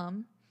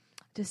come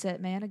to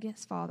set man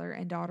against father,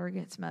 and daughter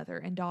against mother,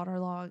 and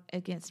daughter-in-law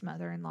against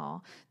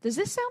mother-in-law. Does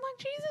this sound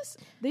like Jesus?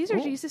 These are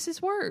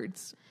Jesus's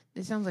words.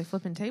 It sounds like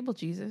flipping table,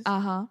 Jesus.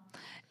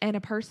 And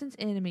a person's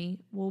enemy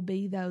will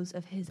be those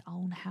of his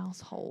own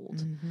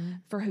household.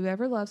 For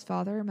whoever loves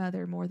father or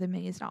mother more than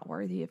me is not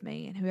worthy of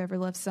me. And whoever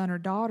loves son or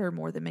daughter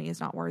more than me is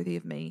not worthy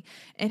of me.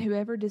 And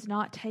whoever does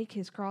not take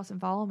his cross and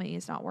follow me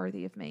is not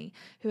worthy of me.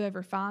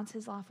 Whoever finds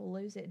his life will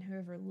lose it. And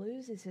whoever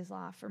loses his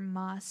life for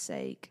my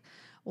sake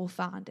will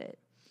find it.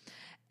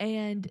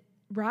 And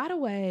right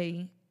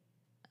away,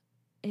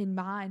 in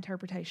my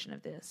interpretation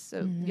of this,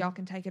 so y'all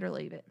can take it or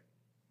leave it,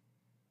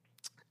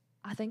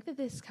 I think that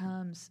this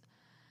comes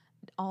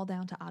all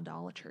down to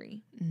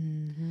idolatry.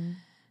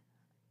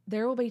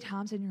 There will be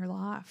times in your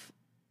life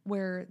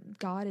where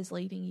God is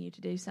leading you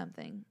to do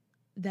something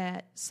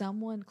that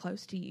someone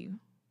close to you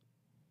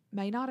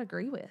may not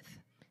agree with.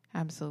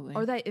 Absolutely.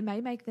 Or it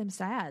may make them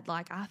sad.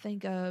 Like I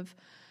think of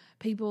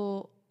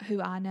people who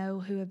I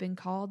know who have been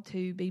called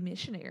to be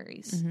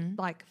missionaries,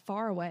 like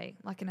far away,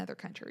 like in other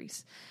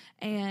countries.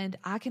 And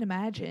I can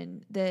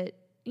imagine that,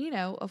 you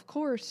know, of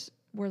course,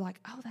 we're like,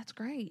 oh, that's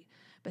great.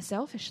 But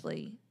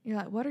selfishly, you're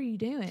like, what are you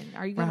doing?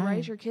 Are you going to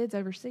raise your kids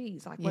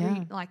overseas? Like, what are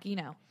you, like, you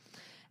know.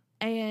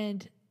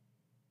 And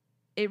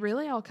it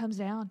really all comes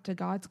down to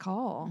God's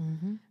call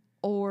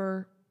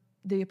or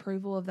the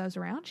approval of those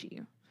around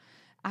you.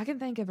 I can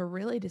think of a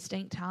really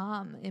distinct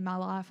time in my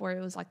life where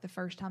it was like the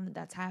first time that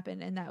that's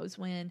happened. And that was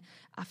when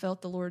I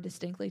felt the Lord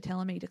distinctly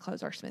telling me to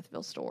close our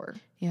Smithville store.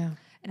 Yeah.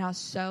 And I was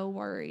so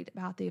worried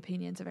about the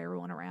opinions of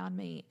everyone around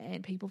me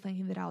and people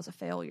thinking that I was a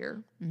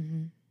failure.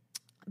 Mm-hmm.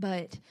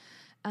 But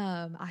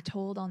I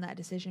toiled on that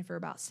decision for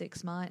about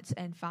 6 months.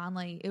 And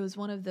finally, it was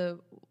one of the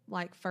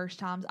like first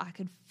times I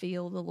could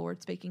feel the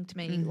Lord speaking to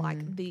me,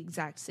 like the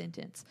exact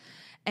sentence.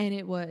 And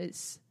it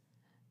was,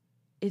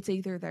 it's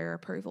either their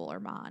approval or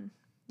mine.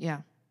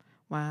 Yeah.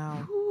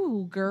 Wow.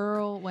 Ooh,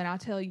 girl, when I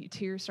tell you,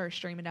 tears started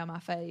streaming down my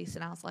face,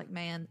 and I was like,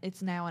 man,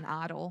 it's now an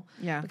idol.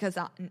 Yeah. Because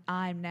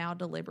I'm now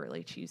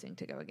deliberately choosing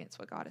to go against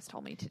what God has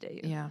told me to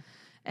do. Yeah.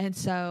 And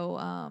so,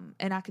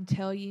 and I can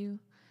tell you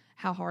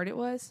how hard it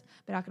was,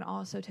 but I can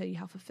also tell you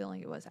how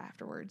fulfilling it was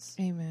afterwards.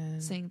 Amen.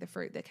 Seeing the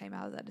fruit that came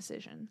out of that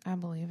decision. I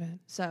believe it.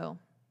 So,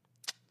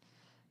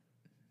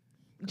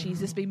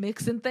 Jesus be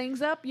mixing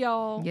things up,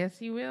 y'all. Yes,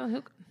 he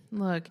will.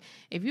 Look,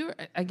 if you,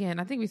 again,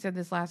 I think we said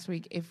this last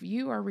week, if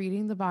you are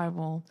reading the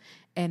Bible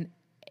and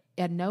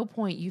at no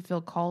point you feel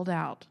called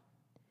out,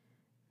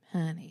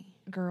 honey,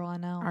 Girl, I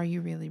know. are you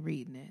really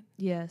reading it?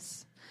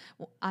 Yes.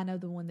 Well, I know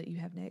the one that you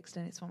have next,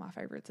 and it's one of my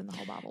favorites in the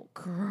whole Bible.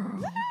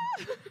 Girl.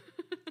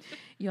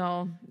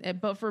 Y'all,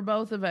 but for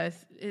both of us,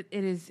 it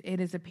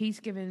is a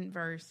peace-giving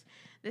verse.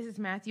 This is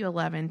Matthew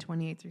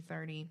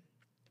 11:28-30.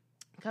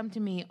 Come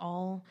to me,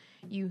 all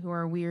you who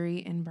are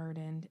weary and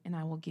burdened, and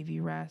I will give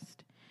you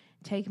rest.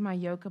 Take my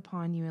yoke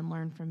upon you and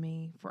learn from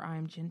me, for I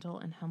am gentle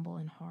and humble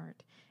in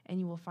heart, and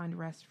you will find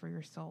rest for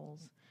your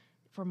souls.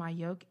 For my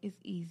yoke is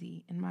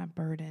easy and my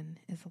burden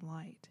is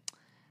light.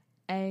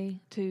 A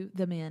to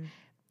the men.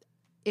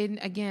 And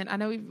again, I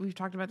know we've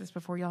talked about this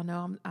before. Y'all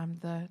know I'm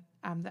the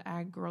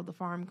ag girl, the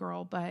farm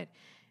girl. But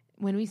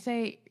when we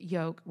say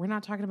yoke, we're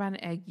not talking about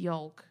an egg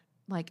yolk.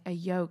 Like a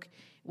yoke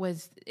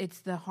it's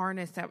the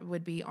harness that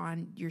would be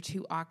on your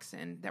two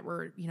oxen that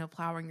were,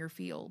 plowing your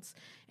fields.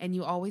 And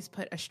you always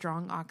put a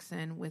strong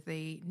oxen with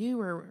a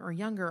newer or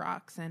younger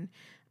oxen,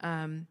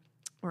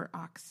 or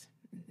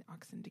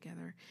oxen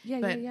together.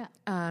 Yeah.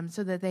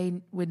 So that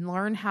they would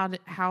learn how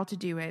to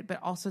do it,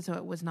 but also so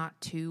it was not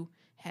too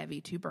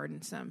heavy, too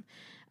burdensome.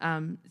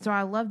 So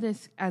I love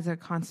this as a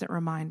constant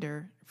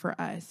reminder for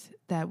us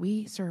that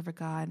we serve a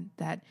God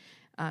that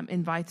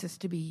invites us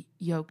to be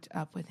yoked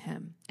up with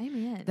him.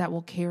 Amen. That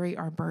will carry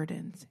our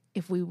burdens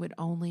if we would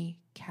only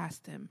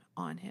cast them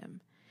on him.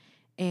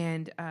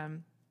 And I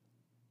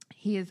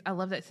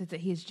love that it says that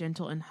he is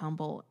gentle and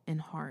humble in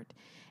heart.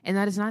 And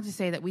that is not to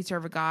say that we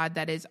serve a God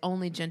that is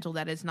only gentle,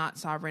 that is not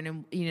sovereign,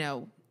 and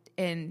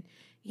and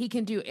he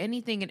can do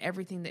anything and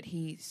everything that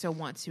he so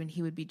wants to, and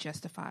he would be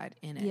justified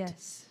in it.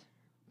 Yes.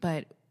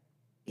 But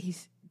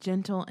he's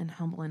gentle and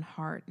humble in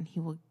heart, and he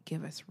will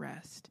give us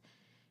rest.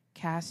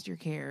 Cast your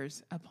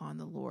cares upon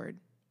the Lord.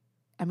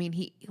 I mean,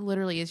 he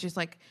literally is just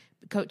like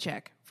coat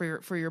check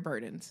for your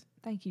burdens.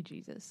 Thank you,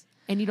 Jesus.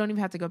 And you don't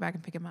even have to go back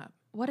and pick him up.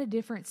 What a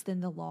difference than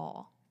the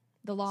law.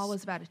 The law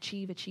was about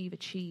achieve.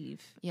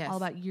 Yes. All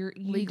about you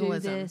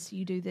Legalism. do this,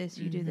 you do this,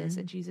 you do this.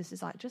 And Jesus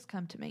is like, just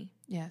come to me.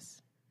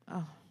 Yes.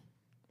 Oh,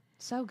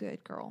 so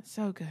good, girl.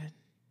 so good.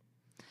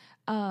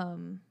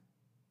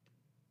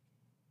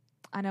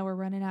 I know we're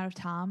running out of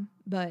time,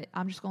 but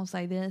I'm just going to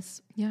say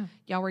this. Yeah.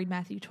 Y'all read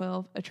Matthew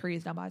 12. A tree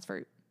is not by its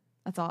fruit.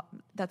 That's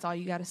all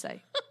you got to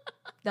say.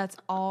 That's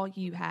all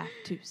you have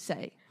to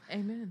say.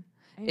 Amen.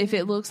 If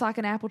it looks like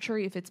an apple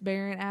tree, if it's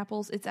bearing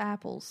apples, it's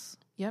apples.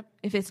 Yep.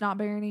 If it's not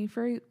bearing any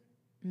fruit,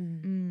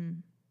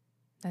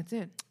 That's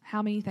it.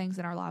 how many things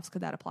in our lives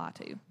could that apply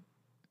to?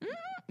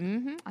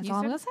 Mm-hmm. That's all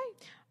I'm going to say.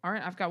 All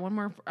right. I've got one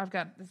more. I've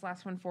got this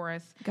last one for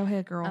us. Go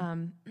ahead,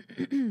 girl.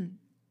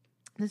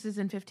 This is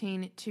in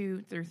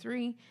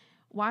 15:2-3.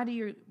 Why do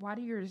your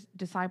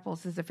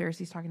disciples, this is the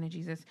Pharisees talking to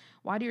Jesus,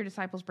 why do your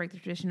disciples break the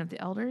tradition of the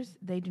elders?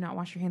 They do not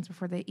wash your hands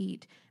before they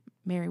eat.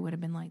 Mary would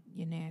have been like,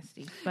 you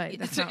nasty. But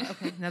that's not,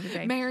 okay, another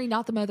day. Mary,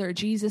 not the mother of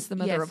Jesus, the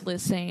mother of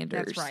Liz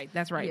Sanders.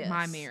 That's right. Yes.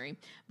 My Mary.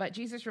 But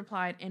Jesus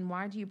replied, and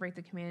why do you break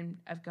the command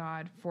of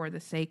God for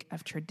the sake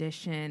of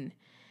tradition?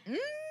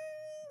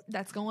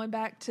 That's going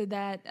back to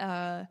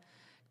that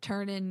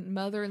turning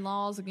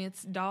mother-in-laws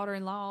against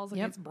daughter-in-laws,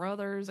 against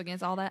brothers,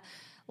 against all that.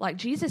 Like,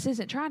 Jesus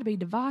isn't trying to be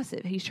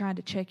divisive. He's trying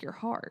to check your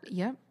heart.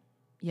 Yep.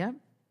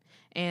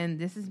 And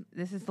this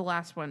is the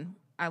last one.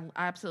 I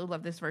absolutely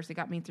love this verse. It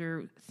got me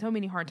through so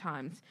many hard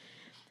times.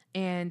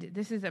 And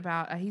this is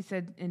about, he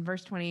said in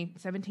verse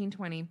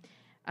 17:20,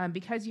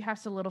 because you have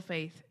so little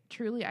faith,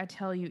 truly I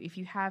tell you, if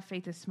you have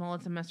faith as small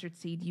as a mustard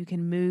seed, you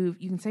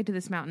can say to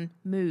this mountain,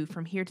 move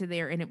from here to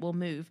there, and it will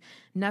move.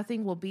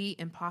 Nothing will be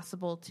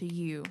impossible to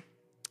you.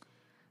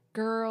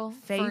 Girl,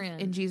 Faith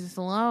friend, in Jesus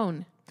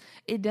alone.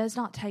 it does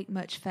not take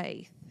much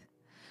faith.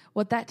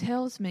 What that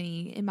tells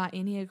me in my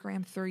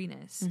Enneagram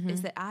 3-ness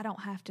is that I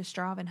don't have to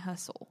strive and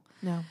hustle.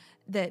 No.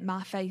 That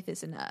my faith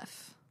is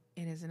enough.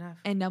 It is enough.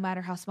 And no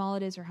matter how small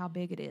it is or how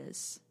big it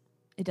is,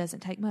 it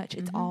doesn't take much.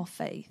 It's all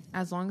faith.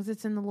 As long as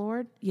it's in the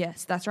Lord,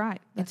 Yes, that's right.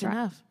 That's it's right.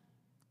 enough.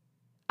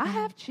 I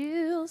have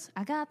chills.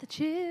 I got the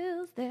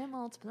chills. They're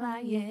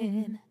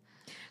multiplying.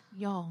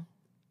 Y'all,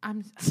 I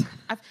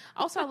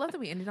love that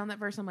we ended on that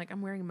verse. I'm like,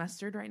 I'm wearing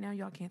mustard right now.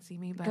 Y'all can't see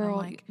me, but Girl,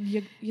 I'm like,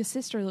 your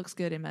sister looks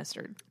good in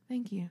mustard.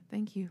 Thank you.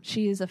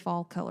 She is a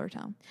fall color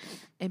tone.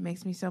 It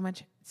makes me so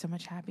much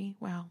happy.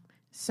 Wow.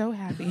 So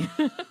happy.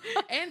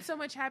 And so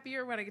much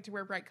happier when I get to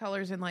wear bright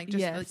colors and like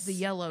just the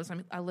yellows. I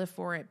mean, I live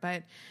for it,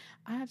 but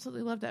I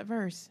absolutely love that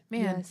verse.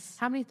 Man,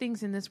 how many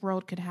things in this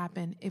world could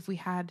happen if we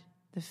had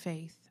the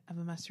faith of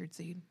a mustard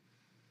seed?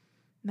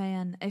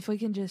 Man, if we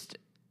can just,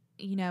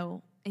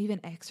 even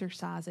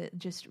exercise it,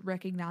 just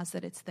recognize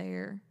that it's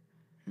there,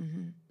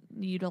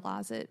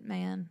 utilize it,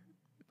 man,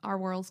 our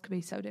worlds could be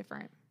so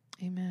different.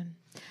 Amen.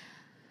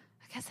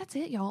 I guess that's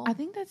it, y'all. I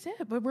think that's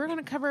it. But we're going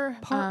to cover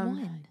part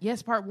 1.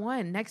 Yes, part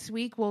 1. Next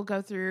week, we'll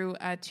go through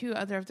 2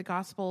 other of the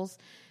Gospels.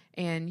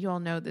 And you all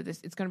know that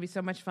it's going to be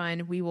so much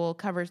fun. We will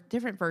cover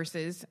different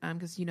verses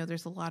because,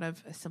 there's a lot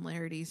of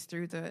similarities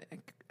through the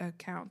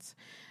accounts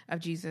of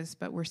Jesus.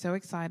 But we're so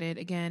excited.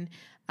 Again,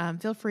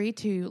 feel free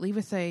to leave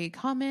us a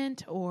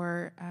comment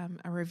or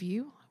a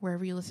review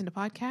wherever you listen to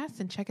podcasts.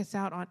 And check us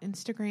out on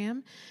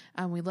Instagram.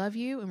 We love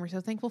you, and we're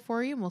so thankful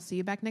for you. And we'll see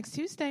you back next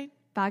Tuesday.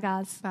 Bye,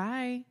 guys.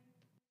 Bye.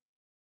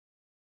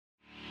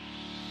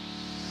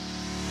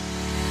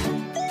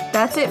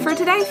 That's it for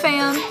today,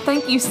 fam.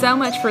 Thank you so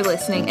much for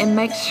listening, and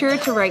make sure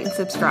to rate and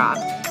subscribe.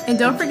 And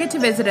don't forget to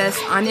visit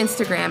us on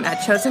Instagram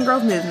at Chosen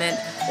Grove Movement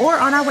or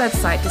on our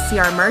website to see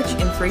our merch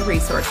and free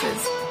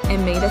resources.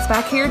 And meet us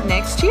back here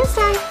next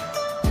Tuesday.